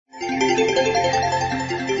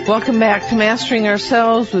Welcome back to Mastering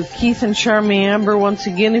Ourselves with Keith and Charmy Amber. Once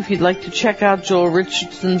again, if you'd like to check out Joel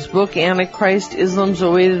Richardson's book, Antichrist, Islam's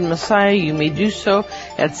Awaited Messiah, you may do so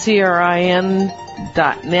at CRIN.net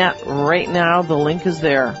right now. The link is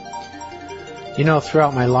there. You know,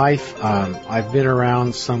 throughout my life, I've been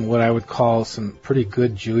around some, what I would call some pretty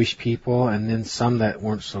good Jewish people, and then some that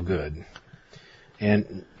weren't so good.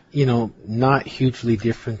 And, you know, not hugely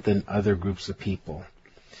different than other groups of people.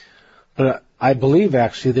 But I believe,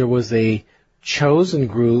 actually, there was a chosen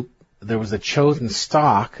group, there was a chosen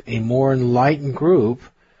stock, a more enlightened group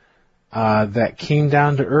that came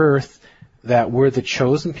down to earth that were the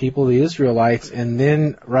chosen people, the Israelites, and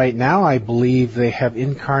then right now I believe they have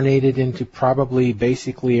incarnated into probably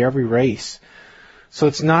basically every race. So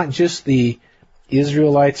it's not just the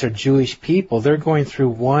Israelites or Jewish people. They're going through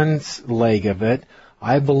one leg of it.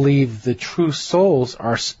 I believe the true souls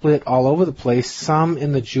are split all over the place, some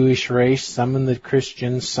in the Jewish race, some in the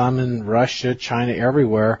Christians, some in Russia, China,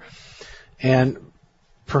 everywhere. And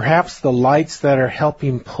perhaps the lights that are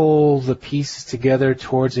helping pull the pieces together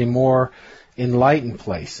towards a more enlightened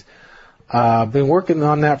place. I've been working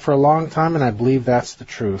on that for a long time, and I believe that's the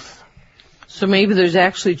truth. So maybe there's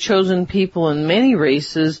actually chosen people in many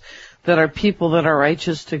races that are people that are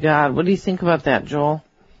righteous to God. What do you think about that, Joel?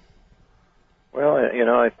 Well, you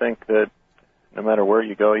know, I think that no matter where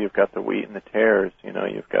you go, you've got the wheat and the tares. You know,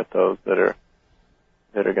 you've got those that are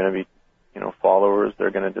going to be, you know, followers.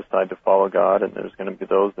 They're going to decide to follow God, and there's going to be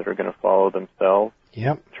those that are going to follow themselves,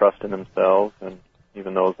 trust in themselves, and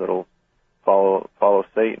even those that'll follow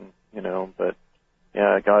Satan. You know, but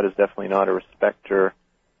yeah, God is definitely not a respecter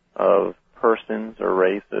of persons or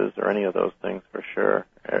races or any of those things for sure.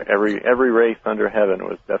 Every race under heaven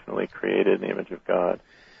was definitely created in the image of God.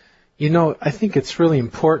 You know, I think it's really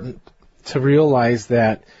important to realize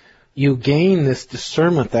that you gain this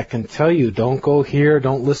discernment that can tell you, don't go here,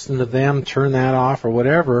 don't listen to them, turn that off or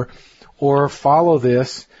whatever, or follow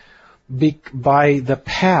this by the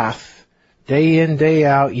path, day in, day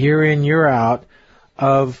out, year in, year out,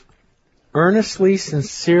 of earnestly,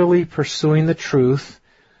 sincerely pursuing the truth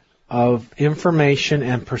of information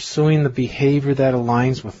and pursuing the behavior that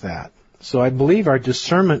aligns with that. So I believe our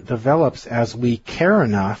discernment develops as we care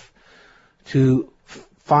enough to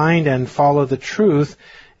find and follow the truth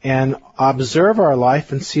and observe our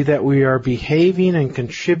life and see that we are behaving and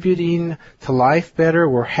contributing to life better,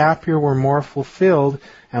 we're happier, we're more fulfilled,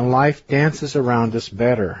 and life dances around us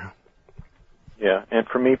better. Yeah, and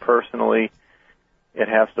for me personally, it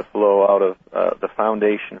has to flow out of the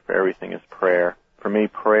foundation for everything is prayer. For me,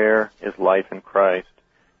 prayer is life in Christ,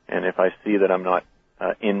 and if I see that I'm not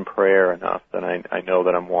in prayer enough, then I know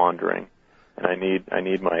that I'm wandering. And I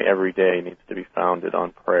need my every day needs to be founded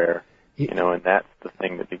on prayer, you know, and that's the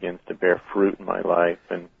thing that begins to bear fruit in my life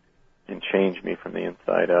and change me from the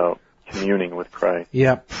inside out, communing with Christ.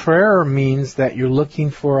 Yeah, prayer means that you're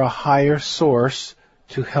looking for a higher source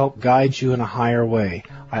to help guide you in a higher way.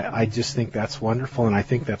 I just think that's wonderful, and I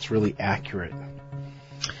think that's really accurate.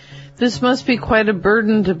 This must be quite a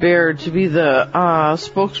burden to bear, to be the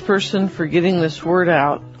spokesperson for getting this word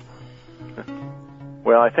out.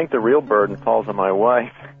 Well, I think the real burden falls on my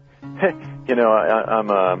wife. You know, I'm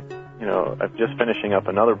just finishing up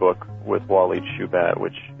another book with Walid Shubat,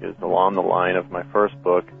 which is along the line of my first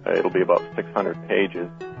book. It'll be about 600 pages,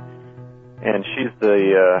 and she's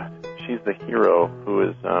the hero who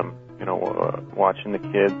is, watching the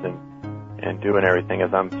kids and doing everything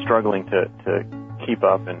as I'm struggling to keep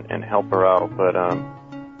up and help her out,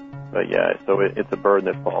 but yeah, so it's a burden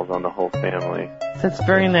that falls on the whole family. That's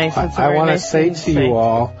very nice. I want to say to you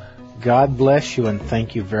all, God bless you and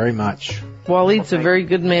thank you very much. Walid's a very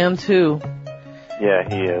good man, too. Yeah,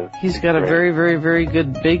 he is. He's got a very, very, very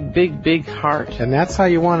good, big heart. And that's how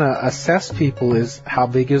you want to assess people, is how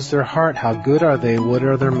big is their heart, how good are they, what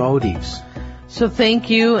are their motives. So thank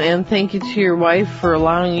you, and thank you to your wife for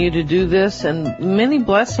allowing you to do this, and many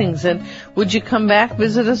blessings. And would you come back,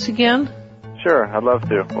 visit us again? Sure, I'd love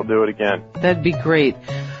to. We'll do it again. That'd be great.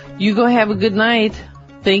 You go have a good night.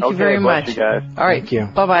 Thank you very much. You guys. All right. Thank you.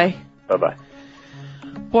 Bye-bye. Bye-bye.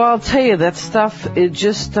 Well, I'll tell you, that stuff, it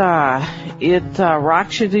just, it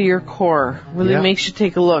rocks you to your core. Really makes you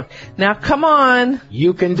take a look. Now, come on.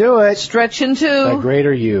 You can do it. Stretch into the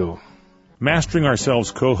greater you. Mastering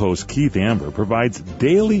Ourselves co-host Keith Amber provides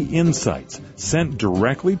daily insights sent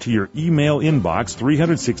directly to your email inbox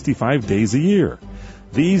 365 days a year.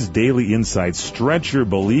 These daily insights stretch your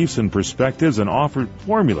beliefs and perspectives and offer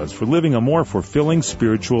formulas for living a more fulfilling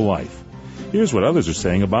spiritual life. Here's what others are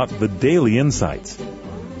saying about the daily insights.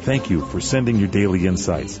 Thank you for sending your daily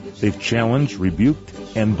insights. They've challenged, rebuked,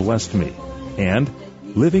 and blessed me. And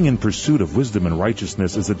Living in pursuit of wisdom and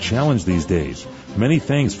righteousness is a challenge these days. Many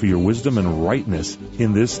thanks for your wisdom and rightness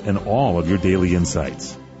in this and all of your daily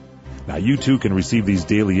insights. Now you too can receive these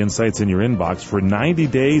daily insights in your inbox for 90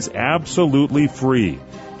 days absolutely free.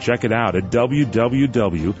 Check it out at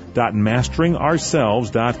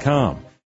www.masteringourselves.com.